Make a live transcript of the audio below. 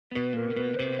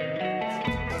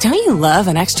Don't you love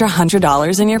an extra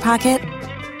 $100 in your pocket?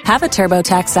 Have a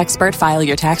TurboTax expert file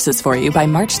your taxes for you by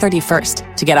March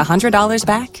 31st to get $100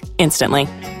 back instantly.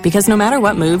 Because no matter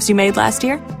what moves you made last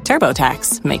year,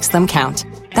 TurboTax makes them count.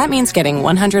 That means getting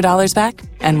 $100 back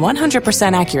and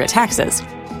 100% accurate taxes,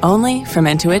 only from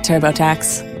Intuit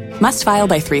TurboTax. Must file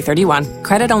by 3/31.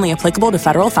 Credit only applicable to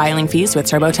federal filing fees with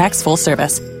TurboTax full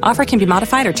service. Offer can be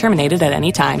modified or terminated at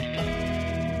any time.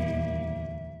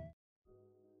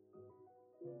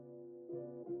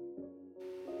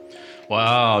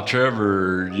 Wow,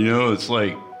 Trevor, it's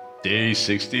like day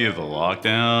 60 of the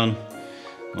lockdown.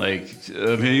 Like,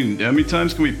 I mean, how many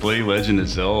times can we play Legend of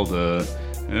Zelda?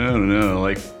 I don't know,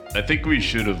 I think we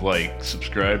should have,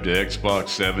 subscribed to Xbox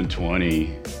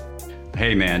 720.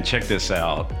 Hey, man, check this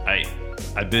out.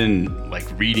 I've been,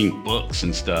 reading books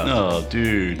and stuff. Oh,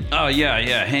 dude. Oh,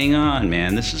 yeah, hang on,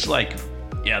 man. This is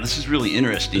this is really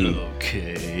interesting.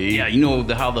 Okay. Yeah, you know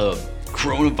how the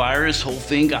coronavirus whole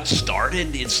thing got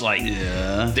started? It's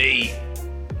the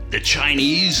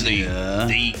Chinese,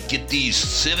 they get these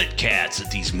civet cats at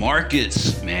these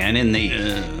markets, man, and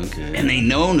they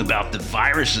known about the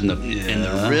virus and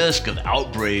the risk of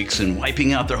outbreaks and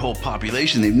wiping out their whole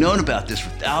population. They've known about this for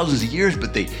thousands of years,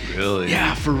 but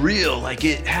yeah, for real,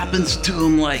 it happens to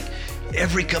them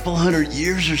every couple hundred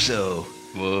years or so.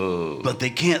 Whoa! But they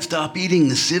can't stop eating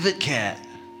the civet cat.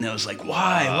 And I was like,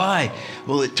 why?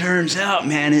 Well, it turns out,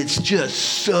 man, it's just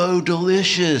so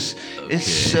delicious. Okay.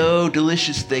 It's so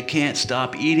delicious they can't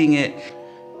stop eating it.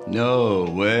 No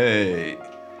way.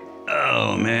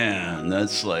 Oh, man,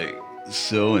 that's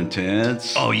so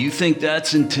intense. Oh, you think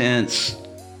that's intense?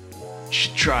 You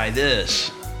should try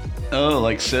this.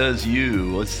 Oh, says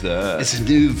you. What's that? It's a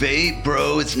new vape,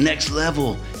 bro. It's next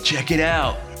level. Check it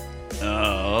out.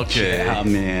 Oh, okay. Yeah,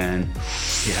 man.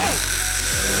 Yeah.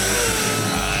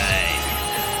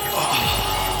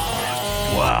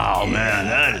 Wow, man,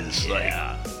 that is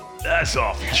that's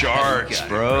off the charts,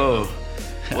 bro.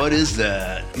 What is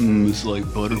that? It's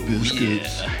like butter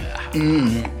biscuits.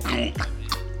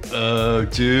 Oh,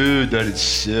 dude, that is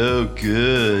so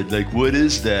good. What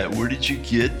is that? Where did you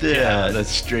get that? Yeah,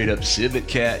 that's straight up civet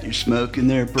cat you're smoking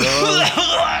there, bro.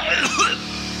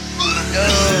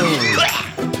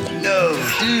 No,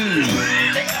 dude.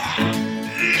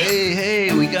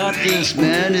 Hey, we got this,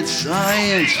 man. It's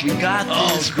science. We got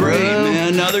this, great, bro.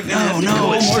 Man. Now they're gonna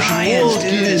go. It's science,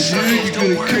 dude. It's science.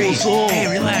 Don't worry. Hey,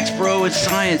 relax, bro. It's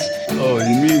science. Oh,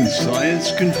 you mean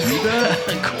science can do that?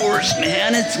 Of course,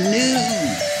 man. It's new.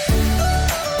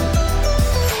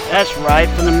 That's right.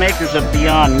 From the makers of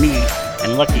Beyond Meat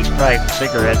and Lucky Strike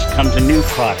cigarettes comes a new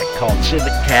product called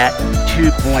Civet Cat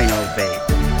 2.0 Vape.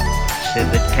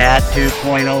 Civet Cat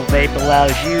 2.0 Vape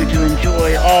allows you to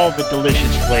enjoy all the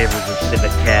delicious flavors of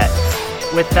Civet Cat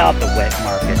without the wet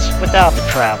markets, without the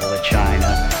travel to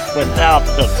China, without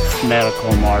the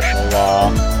medical martial law.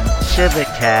 Civet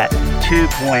Cat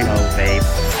 2.0 Vape.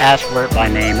 Ask for it by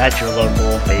name at your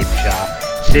local vape shop.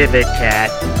 Civet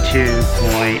Cat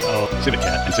 2.0. Civet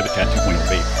Cat and Civet Cat 2.0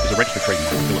 Vape is a registered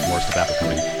trademark of Philip Morris Tobacco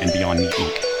Company and Beyond Meat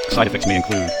Inc. Side effects may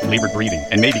include labored breathing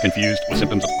and may be confused with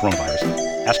symptoms of coronavirus.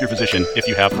 Ask your physician if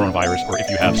you have coronavirus or if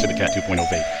you have Civet Cat 2.0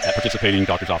 Vape at participating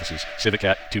doctor's offices. Civet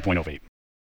Cat 2.0 Vape.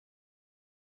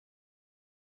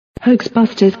 Hoax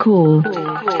Busters call.